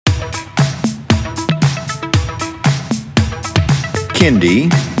Kindy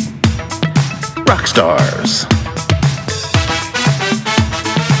Rockstars.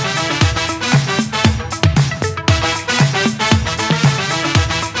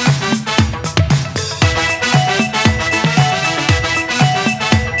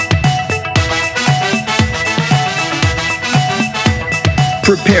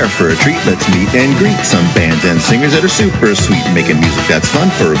 Prepare for a treat, let's meet and greet some bands and singers that are super sweet, making music that's fun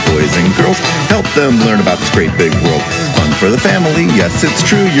for boys and girls. Help them learn about this great big world. Fun for the family, yes it's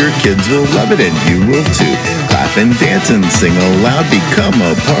true, your kids will love it and you will too. Clap and dance and sing aloud, become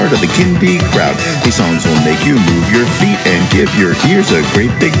a part of the Kindy crowd. These songs will make you move your feet and give your ears a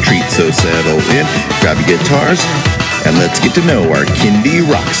great big treat. So settle in, grab your guitars, and let's get to know our Kindy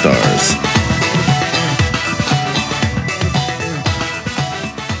Rockstars.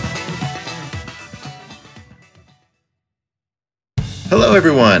 Hello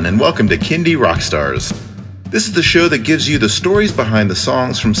everyone, and welcome to Kindy Rockstars. This is the show that gives you the stories behind the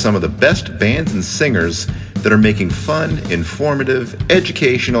songs from some of the best bands and singers that are making fun, informative,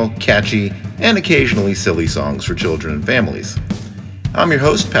 educational, catchy, and occasionally silly songs for children and families. I'm your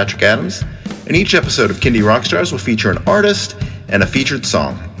host, Patrick Adams, and each episode of Kindy Rockstars will feature an artist and a featured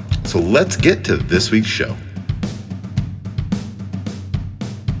song. So let's get to this week's show.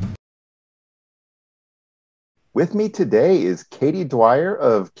 With me today is Katie Dwyer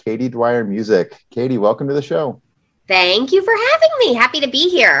of Katie Dwyer Music. Katie, welcome to the show. Thank you for having me. Happy to be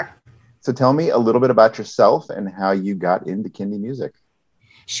here. So tell me a little bit about yourself and how you got into Kindy music.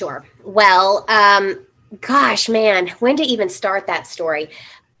 Sure. Well, gosh, man, when to even start that story?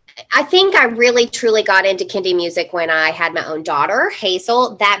 I think I really, truly got into Kindy music when I had my own daughter,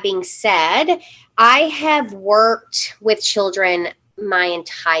 Hazel. That being said, I have worked with children my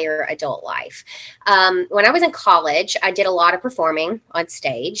entire adult life. When I was in college, I did a lot of performing on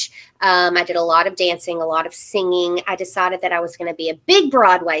stage. I did a lot of dancing, a lot of singing. I decided that I was going to be a big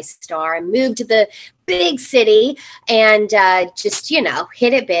Broadway star. I moved to the big city and just,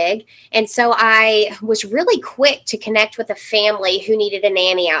 hit it big. And so I was really quick to connect with a family who needed a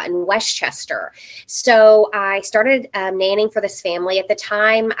nanny out in Westchester. So I started nannying for this family. At the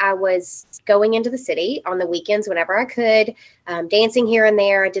time, I was going into the city on the weekends whenever I could, dancing here and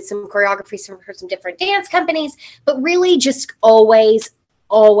there. I did some choreography for some different dance companies, but really just always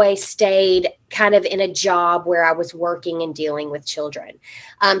stayed kind of in a job where I was working and dealing with children.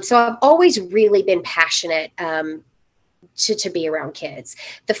 So I've always really been passionate to be around kids.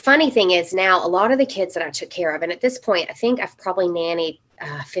 The funny thing is now a lot of the kids that I took care of, and at this point, I think I've probably nannied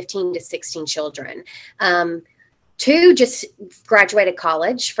 15 to 16 children. Two just graduated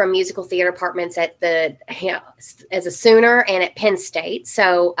college from musical theater departments at as a Sooner and at Penn State.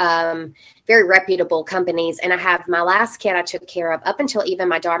 So very reputable companies. And I have my last kid I took care of up until even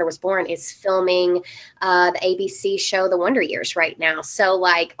my daughter was born is filming the ABC show, The Wonder Years right now. So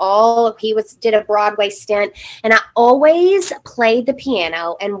did a Broadway stint, and I always played the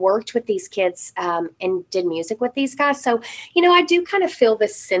piano and worked with these kids and did music with these guys. So, I do kind of feel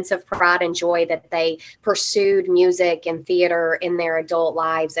this sense of pride and joy that they pursued music and theater in their adult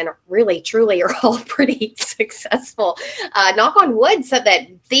lives and really, truly are all pretty successful. Knock on wood so that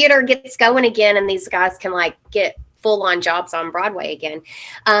theater gets going again and these guys can get full-on jobs on Broadway again.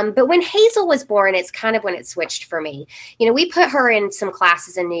 But when Hazel was born, it's kind of when it switched for me. We put her in some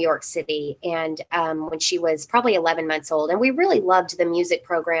classes in New York City and when she was probably 11 months old, and we really loved the music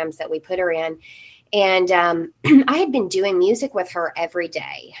programs that we put her in. And I had been doing music with her every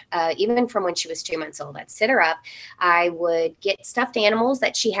day, even from when she was 2 months old. I'd sit her up. I would get stuffed animals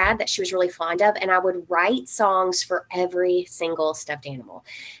that she had that she was really fond of, and I would write songs for every single stuffed animal.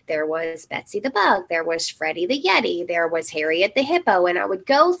 There was Betsy the Bug. There was Freddie the Yeti. There was Harriet the Hippo. And I would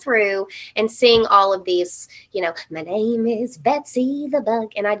go through and sing all of these, my name is Betsy the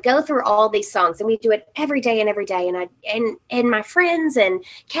Bug. And I'd go through all these songs, and we'd do it every day and every day. And my friends and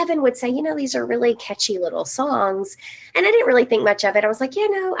Kevin would say, these are really catchy little songs. And I didn't really think much of it. I was like,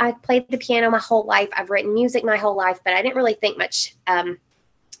 I played the piano my whole life. I've written music my whole life, but I didn't really think much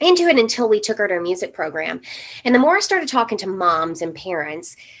into it until we took her to a music program. And the more I started talking to moms and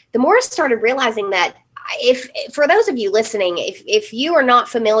parents, the more I started realizing that if for those of you listening, if you are not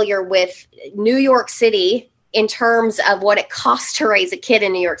familiar with New York City in terms of what it costs to raise a kid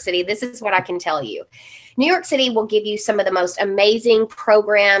in New York City, this is what I can tell you. New York City will give you some of the most amazing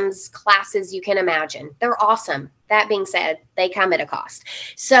programs, classes you can imagine. They're awesome. That being said, they come at a cost.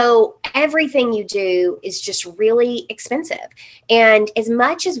 So everything you do is just really expensive. And as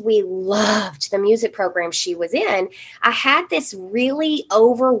much as we loved the music program she was in, I had this really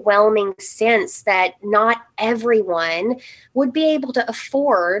overwhelming sense that not everyone would be able to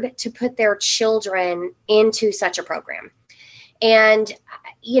afford to put their children into such a program. And,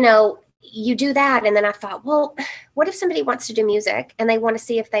 you do that. And then I thought, well, what if somebody wants to do music and they want to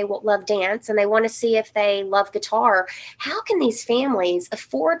see if they love dance and they want to see if they love guitar? How can these families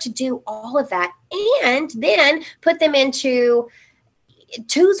afford to do all of that and then put them into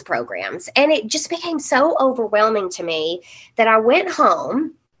twos programs? And it just became so overwhelming to me that I went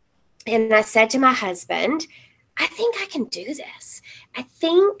home and I said to my husband, I think I can do this. I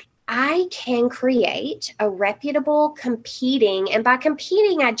think I can create a reputable competing, and by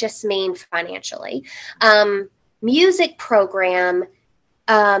competing, I just mean financially, music program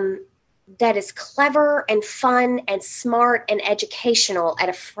that is clever and fun and smart and educational at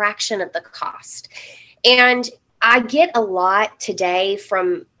a fraction of the cost. And I get a lot today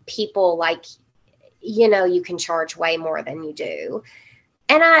from people like, you can charge way more than you do.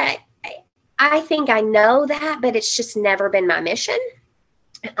 And I think I know that, but it's just never been my mission.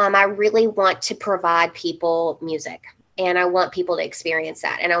 I really want to provide people music, and I want people to experience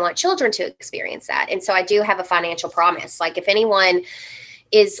that, and I want children to experience that. And so I do have a financial promise. Like, if anyone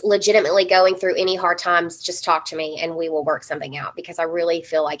is legitimately going through any hard times, just talk to me and we will work something out, because I really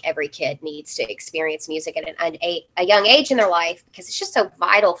feel like every kid needs to experience music at a young age in their life, because it's just so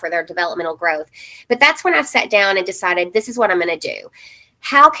vital for their developmental growth. But that's when I sat down and decided, this is what I'm going to do.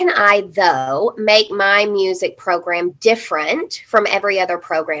 How can I, though, make my music program different from every other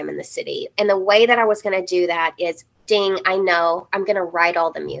program in the city? And the way that I was going to do that is, I know I'm going to write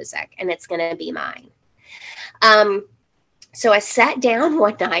all the music and it's going to be mine. So I sat down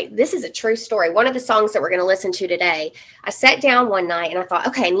one night. This is a true story. One of the songs that we're going to listen to today, I sat down one night and I thought,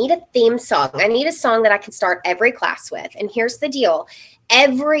 okay, I need a theme song. I need a song that I can start every class with. And here's the deal.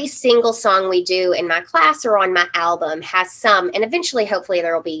 Every single song we do in my class or on my album has some, and eventually, hopefully,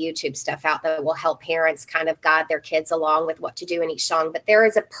 there will be YouTube stuff out that will help parents kind of guide their kids along with what to do in each song. But there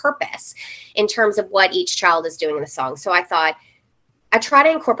is a purpose in terms of what each child is doing in the song. So I thought, I try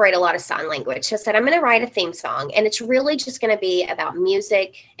to incorporate a lot of sign language. So I said, I'm going to write a theme song, and it's really just going to be about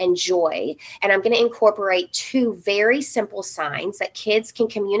music and joy. And I'm going to incorporate two very simple signs that kids can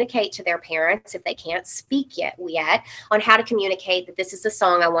communicate to their parents if they can't speak yet on how to communicate that this is the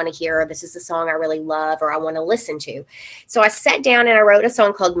song I want to hear, or this is the song I really love, or I want to listen to. So I sat down and I wrote a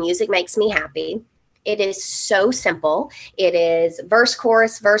song called Music Makes Me Happy. It is so simple. It is verse,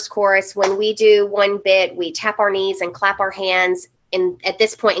 chorus, verse, chorus. When we do one bit, we tap our knees and clap our hands. And at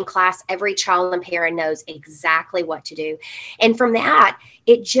this point in class, every child and parent knows exactly what to do. And from that,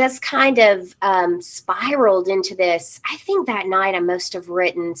 it just kind of spiraled into this. I think that night I must have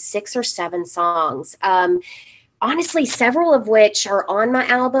written 6 or 7 songs. Honestly, several of which are on my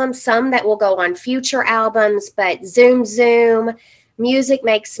album, some that will go on future albums, but Zoom Zoom, Music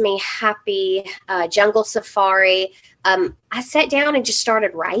Makes Me Happy, Jungle Safari. I sat down and just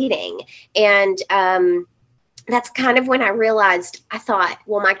started writing. And that's kind of when I realized, I thought,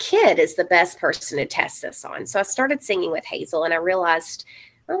 well, my kid is the best person to test this on. So I started singing with Hazel, and I realized,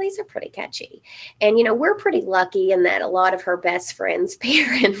 well, these are pretty catchy. And, we're pretty lucky in that a lot of her best friends'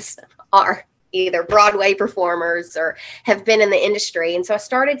 parents are either Broadway performers or have been in the industry. And so I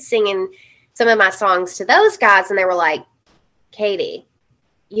started singing some of my songs to those guys, and they were like, Katie,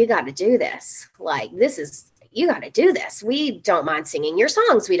 you got to do this. Like, you got to do this. We don't mind singing your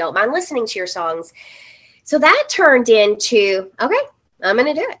songs. We don't mind listening to your songs. So that turned into, okay, I'm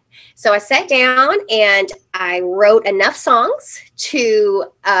going to do it. So I sat down and I wrote enough songs to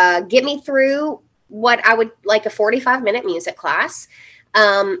get me through what I would like a 45-minute music class.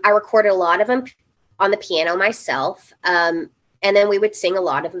 I recorded a lot of them on the piano myself. And then we would sing a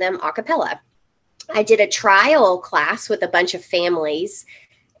lot of them a cappella. I did a trial class with a bunch of families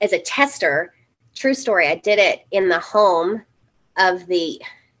as a tester. True story. I did it in the home of the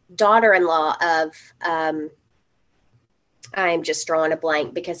daughter-in-law of, I'm just drawing a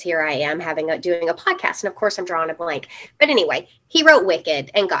blank because here I am doing a podcast. And of course I'm drawing a blank, but anyway, he wrote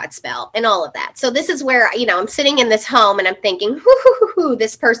Wicked and Godspell and all of that. So this is where, I'm sitting in this home and I'm thinking,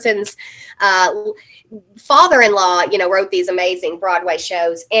 this person's, father-in-law, wrote these amazing Broadway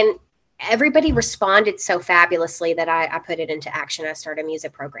shows, and everybody responded so fabulously that I put it into action. I started a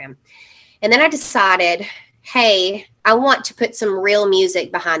music program. And then I decided, hey, I want to put some real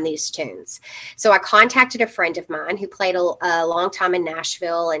music behind these tunes. So I contacted a friend of mine who played a long time in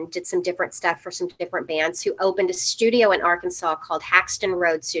Nashville and did some different stuff for some different bands, who opened a studio in Arkansas called Haxton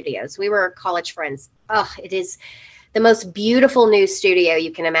Road Studios. We were college friends. Oh, it is the most beautiful new studio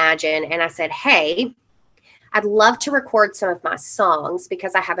you can imagine. And I said, hey, I'd love to record some of my songs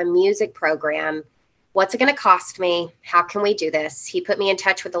because I have a music program. What's it going to cost me? How can we do this? He put me in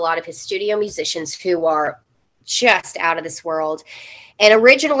touch with a lot of his studio musicians who are just out of this world. And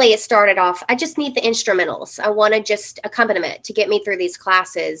originally it started off, I just need the instrumentals. I wanted just accompaniment to get me through these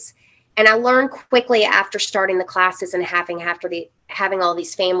classes. And I learned quickly after starting the classes and having all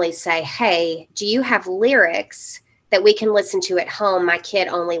these families say, hey, do you have lyrics that we can listen to at home? My kid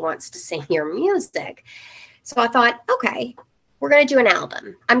only wants to sing your music. So I thought, okay, we're going to do an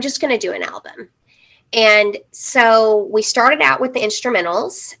album. I'm just going to do an album. And so we started out with the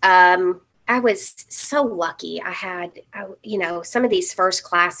instrumentals. I was so lucky. I had, some of these first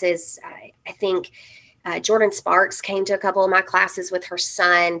classes, I think Jordan Sparks came to a couple of my classes with her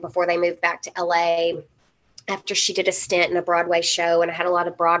son before they moved back to LA after she did a stint in a Broadway show. And I had a lot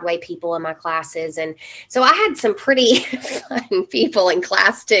of Broadway people in my classes. And so I had some pretty fun people in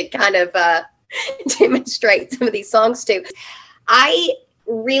class to kind of demonstrate some of these songs to. I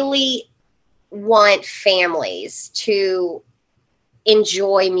really want families to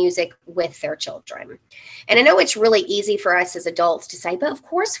enjoy music with their children. And I know it's really easy for us as adults to say, but of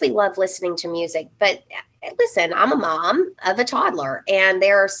course we love listening to music. But listen, I'm a mom of a toddler, and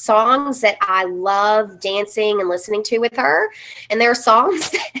there are songs that I love dancing and listening to with her. And there are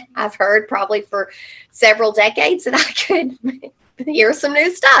songs that I've heard probably for several decades that I could hear some new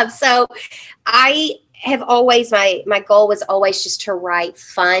stuff. So I have always, my goal was always just to write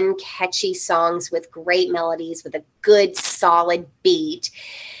fun, catchy songs with great melodies, with a good, solid beat,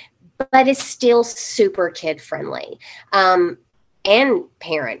 but it's still super kid friendly and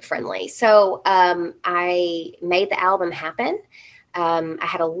parent friendly. So I made the album happen. I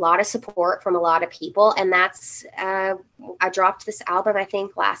had a lot of support from a lot of people, and that's, I dropped this album, I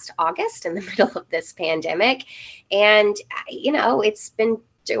think last August in the middle of this pandemic. And, it's been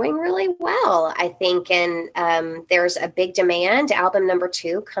doing really well, I think. And there's a big demand. Album number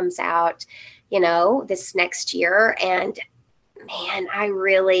 2 comes out, this next year. And man,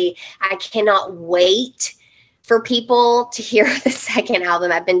 I cannot wait for people to hear the second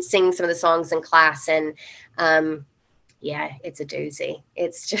album. I've been singing some of the songs in class, and yeah, it's a doozy.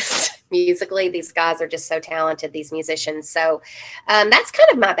 It's just musically, these guys are just so talented, these musicians. So that's kind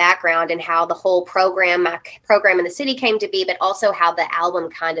of my background and how the whole my program in the city came to be, but also how the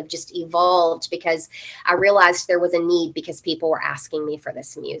album kind of just evolved because I realized there was a need because people were asking me for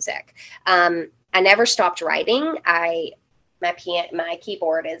this music. I never stopped writing. My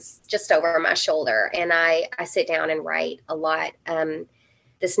keyboard is just over my shoulder, and I sit down and write a lot.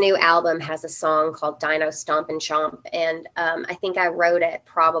 This new album has a song called Dino Stomp and Chomp. And I think I wrote it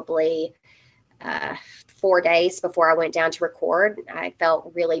probably 4 days before I went down to record. I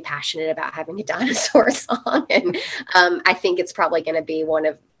felt really passionate about having a dinosaur song. And I think it's probably going to be one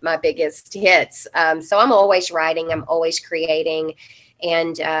of my biggest hits. So I'm always writing, I'm always creating.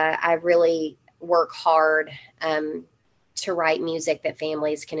 And I really work hard to write music that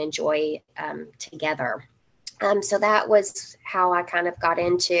families can enjoy together. So that was how I kind of got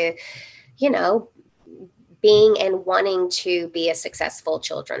into, being and wanting to be a successful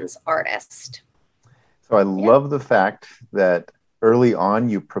children's artist. So I love the fact that early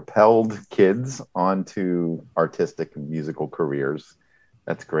on you propelled kids onto artistic and musical careers.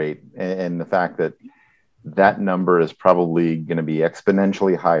 That's great. And the fact that number is probably going to be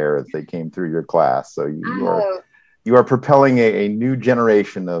exponentially higher as they came through your class. So you are propelling a new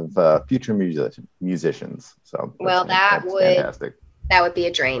generation of future musicians. So that's fantastic. That would be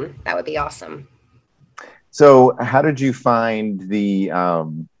a dream. That would be awesome. So how did you find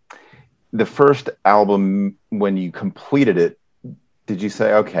the first album when you completed it? Did you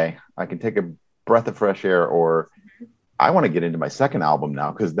say, okay, I can take a breath of fresh air, or I want to get into my second album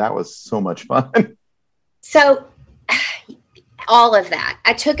now because that was so much fun? So all of that.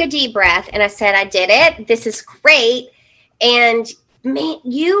 I took a deep breath and I said, I did it. This is great. And man,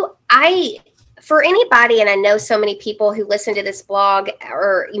 for anybody, and I know so many people who listen to this blog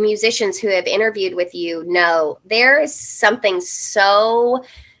or musicians who have interviewed with you know, there is something so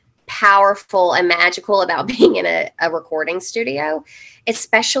powerful and magical about being in a recording studio,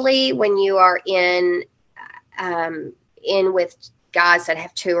 especially when you are in with guys that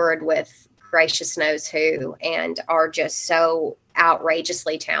have toured with gracious knows who and are just so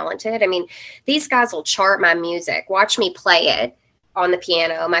outrageously talented. I mean, these guys will chart my music, watch me play it on the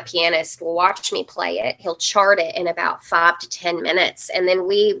piano. My pianist will watch me play it. He'll chart it in about 5 to 10 minutes. And then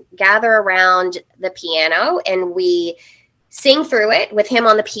we gather around the piano and we sing through it with him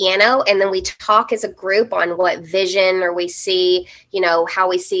on the piano. And then we talk as a group on what vision or we see, how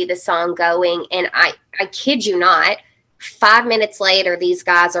we see the song going. And I kid you not, 5 minutes later, these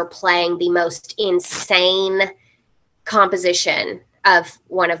guys are playing the most insane composition of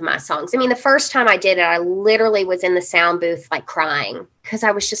one of my songs. I mean, the first time I did it, I literally was in the sound booth, like crying, because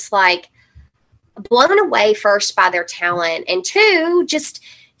I was just like blown away first by their talent, and two, just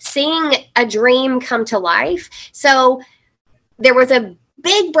seeing a dream come to life. So there was a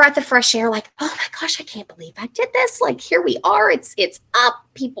big breath of fresh air, like, oh my gosh, I can't believe I did this. Like, here we are. It's up.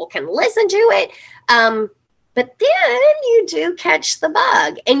 People can listen to it. But then you do catch the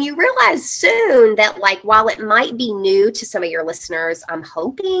bug, and you realize soon that, like, while it might be new to some of your listeners, I'm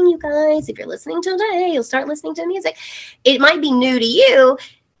hoping you guys, if you're listening today, you'll start listening to music. It might be new to you,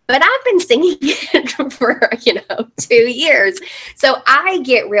 but I've been singing it for, 2 years. So I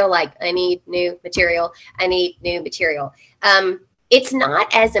get real, like, I need new material. It's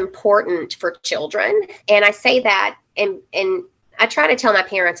not as important for children. And I say that, and I try to tell my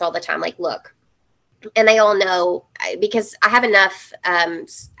parents all the time, like, look, and they all know, because I have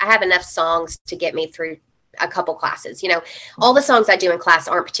enough songs to get me through a couple classes. All the songs I do in class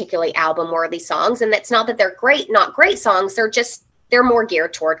aren't particularly album worthy songs. And that's not that they're not great songs. They're more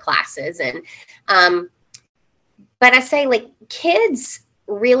geared toward classes. And, but I say, like, kids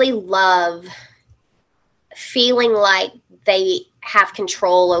really love feeling like they have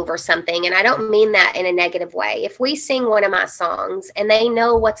control over something. And I don't mean that in a negative way. If we sing one of my songs and they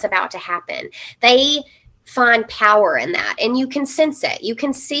know what's about to happen, they find power in that. And you can sense it. You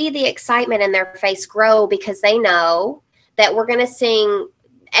can see the excitement in their face grow, because they know that we're going to sing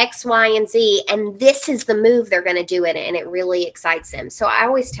X, Y, and Z, and this is the move they're going to do it. And it really excites them. So I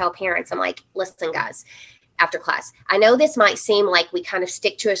always tell parents, I'm like, listen, guys, after class, I know this might seem like we kind of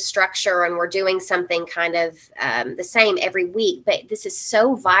stick to a structure and we're doing something kind of the same every week, but this is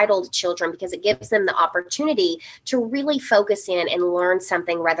so vital to children because it gives them the opportunity to really focus in and learn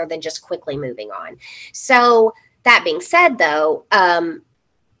something rather than just quickly moving on. So that being said, though,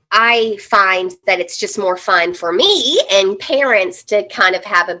 I find that it's just more fun for me and parents to kind of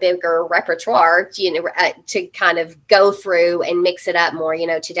have a bigger repertoire, to kind of go through and mix it up more.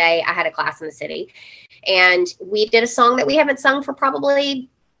 Today I had a class in the city, and we did a song that we haven't sung for probably,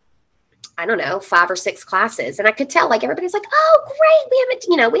 5 or 6 classes. And I could tell, like, everybody's like, oh,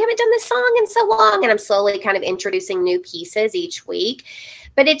 great. We haven't done this song in so long. And I'm slowly kind of introducing new pieces each week.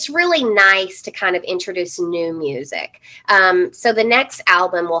 But it's really nice to kind of introduce new music. So the next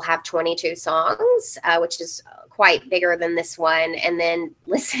album will have 22 songs, which is quite bigger than this one. And then,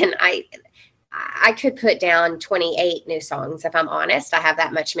 listen, I could put down 28 new songs, if I'm honest. I have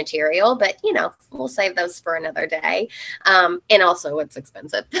that much material, but, we'll save those for another day. And also it's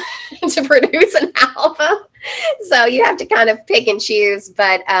expensive to produce an album. So you have to kind of pick and choose,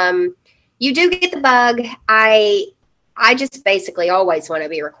 but you do get the bug. I just basically always want to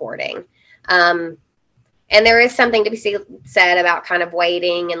be recording. And there is something to be said about kind of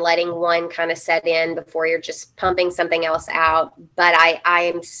waiting and letting one kind of set in before you're just pumping something else out. But I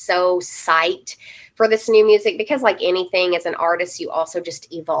am so psyched for this new music because, like anything, as an artist, you also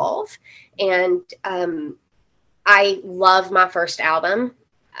just evolve. And I love my first album.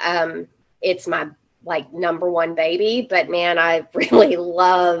 It's my number one baby, but man, I really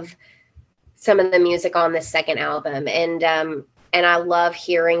love some of the music on this second album. And I love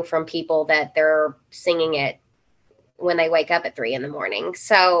hearing from people that they're singing it when they wake up at 3 a.m.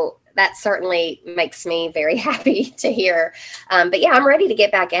 So that certainly makes me very happy to hear. But yeah, I'm ready to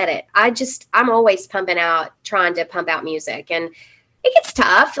get back at it. I'm always trying to pump out music, and it gets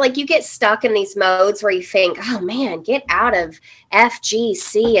tough. Like, you get stuck in these modes where you think, oh man, get out of F, G,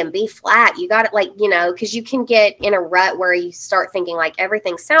 C, and B flat. You got it, because you can get in a rut where you start thinking like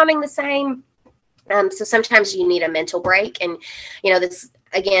everything's sounding the same. So sometimes you need a mental break. And,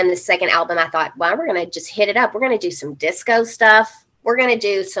 this second album, I thought, well, we're going to just hit it up. We're going to do some disco stuff. We're going to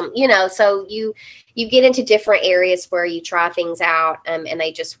do some, so you get into different areas where you try things out and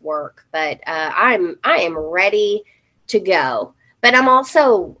they just work. But I am ready to go. But I'm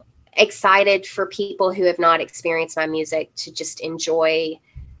also excited for people who have not experienced my music to just enjoy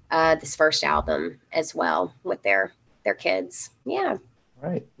this first album as well with their kids. Yeah. All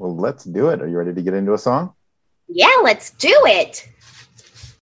right. Well, let's do it. Are you ready to get into a song? Yeah, let's do it.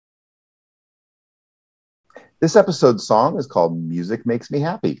 This episode's song is called Music Makes Me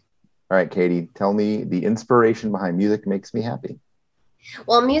Happy. All right, Katie, tell me the inspiration behind Music Makes Me Happy.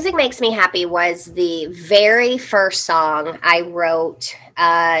 Well, Music Makes Me Happy was the very first song I wrote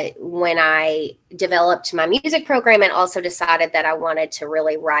when I developed my music program and also decided that I wanted to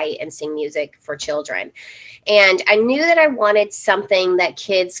really write and sing music for children. And I knew that I wanted something that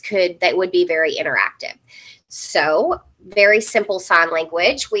that would be very interactive. So, very simple sign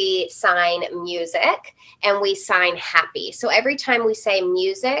language. We sign music and we sign happy. So every time we say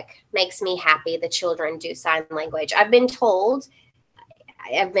music makes me happy, the children do sign language. I've been told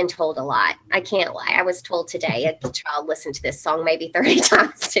a lot. I can't lie. I was told today, a child listened to this song maybe 30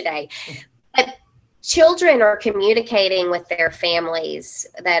 times today. But children are communicating with their families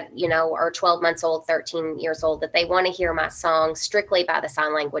that, are 12 months old, 13 years old, that they want to hear my song strictly by the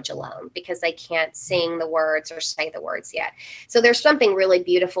sign language alone because they can't sing the words or say the words yet. So there's something really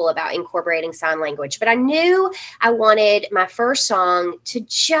beautiful about incorporating sign language. But I knew I wanted my first song to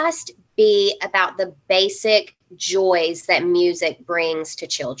just be about the basic joys that music brings to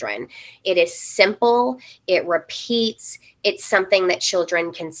children. It is simple, it repeats, it's something that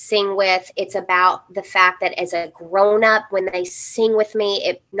children can sing with. It's about the fact that as a grown-up, when they sing with me,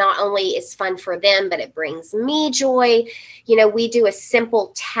 it not only is fun for them, but it brings me joy. We do a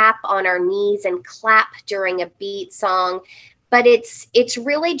simple tap on our knees and clap during a beat song. But it's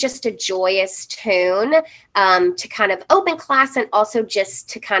really just a joyous tune to kind of open class, and also just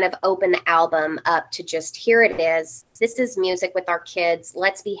to kind of open the album up to just, here it is. This is music with our kids.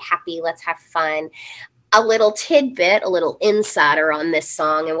 Let's be happy. Let's have fun. A little tidbit, a little insider on this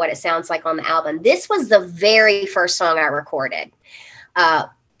song and what it sounds like on the album. This was the very first song I recorded.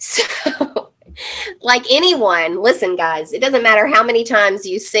 So like anyone, listen, guys, it doesn't matter how many times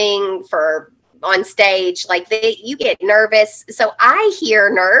you sing on stage, you get nervous. So I hear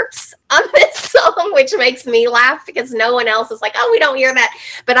nerves on this song, which makes me laugh because no one else is like, oh, we don't hear that.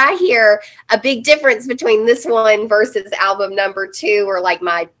 But I hear a big difference between this one versus album number 2, or like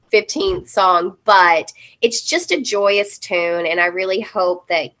my 15th song. But it's just a joyous tune. And I really hope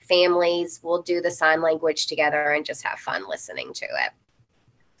that families will do the sign language together and just have fun listening to it.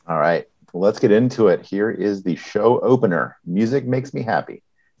 All right, well, let's get into it. Here is the show opener. Music Makes Me Happy.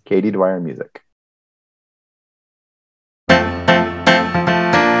 Katie Dwyer Music.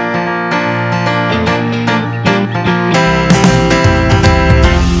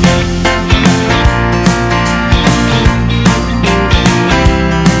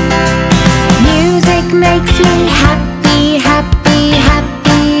 Makes me happy, happy,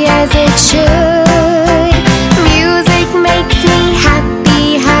 happy as it should. Music makes me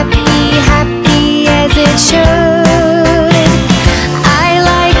happy, happy, happy as it should. I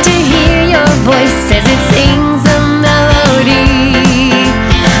like to hear your voice as it sings a melody.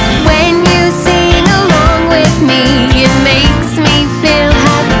 When you sing along with me, it makes me feel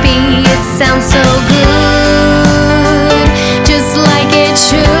happy. It sounds so good, just like it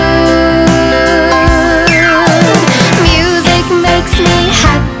should.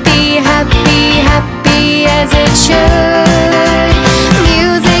 As it should.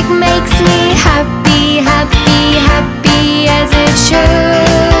 Music makes me happy, happy, happy as it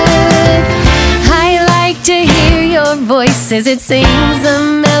should. I like to hear your voice as it sings a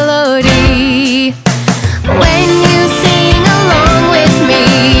melody. When you sing along with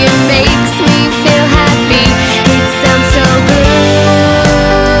me, it makes me feel happy. It sounds so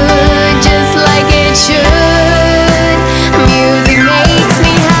good, just like it should. Music makes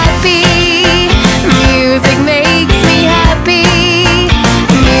me happy. Music makes me happy.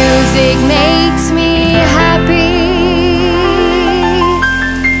 Music makes me happy.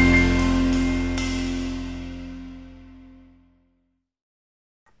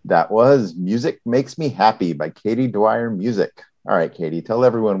 That was Music Makes Me Happy by Katie Dwyer Music. All right, Katie, tell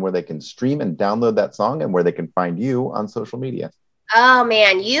everyone where they can stream and download that song and where they can find you on social media. Oh,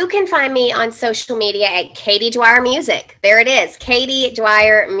 man, you can find me on social media at Katie Dwyer Music. There it is, Katie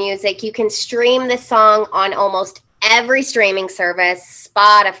Dwyer Music. You can stream this song on almost every streaming service,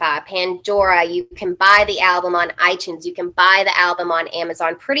 Spotify, Pandora. You can buy the album on iTunes. You can buy the album on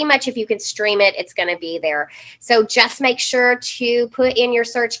Amazon. Pretty much if you can stream it, it's going to be there. So just make sure to put in your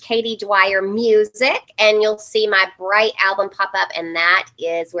search Katie Dwyer Music, and you'll see my Bright album pop up, and that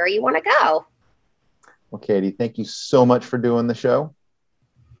is where you want to go. Well, Katie, thank you so much for doing the show.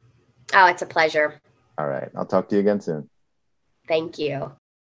 Oh, it's a pleasure. All right. I'll talk to you again soon. Thank you.